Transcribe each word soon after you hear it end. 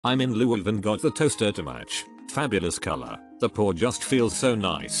I'm in Louisville and got the toaster to match. Fabulous color. The pour just feels so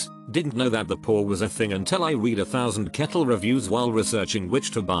nice. Didn't know that the pour was a thing until I read 1,000 kettle reviews while researching which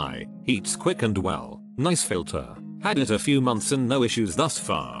to buy. Heats quick and well. Nice filter. Had it a few months and no issues thus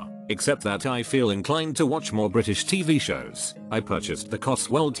far. Except that I feel inclined to watch more British TV shows. I purchased the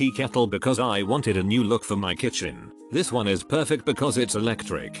COTSWOLD tea kettle because I wanted a new look for my kitchen. This one is perfect because it's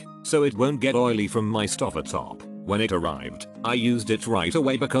electric, so it won't get oily from my stopper top. When it arrived, I used it right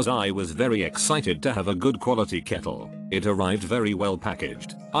away because I was very excited to have a good quality kettle. It arrived very well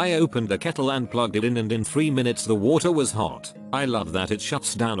packaged. I opened the kettle and plugged it in, and in 3 minutes the water was hot. I love that it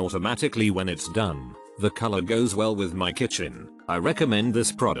shuts down automatically when it's done. The color goes well with my kitchen. I recommend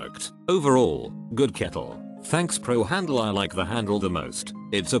this product. Overall, good kettle. Thanks Pro handle. I like the handle the most.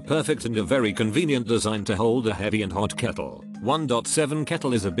 It's a perfect and a very convenient design to hold a heavy and hot kettle. 1.7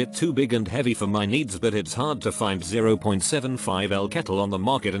 kettle is a bit too big and heavy for my needs, but it's hard to find 0.75L kettle on the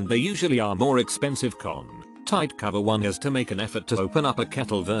market, and they usually are more expensive. Con. Tight cover. One has to make an effort to open up a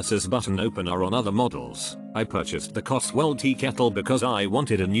kettle versus button opener on other models. I purchased the COTSWOLD tea kettle because I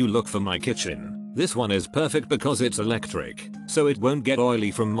wanted a new look for my kitchen. This one is perfect because it's electric, so it won't get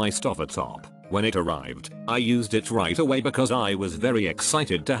oily from my stopper top. When it arrived, I used it right away because I was very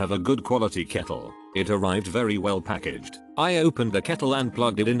excited to have a good quality kettle. It arrived very well packaged. I opened the kettle and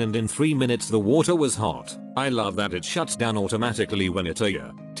plugged it in, and in 3 minutes the water was hot. I love that it shuts down automatically when it's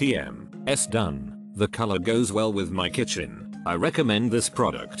done. The color goes well with my kitchen. I recommend this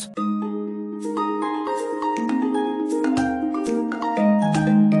product.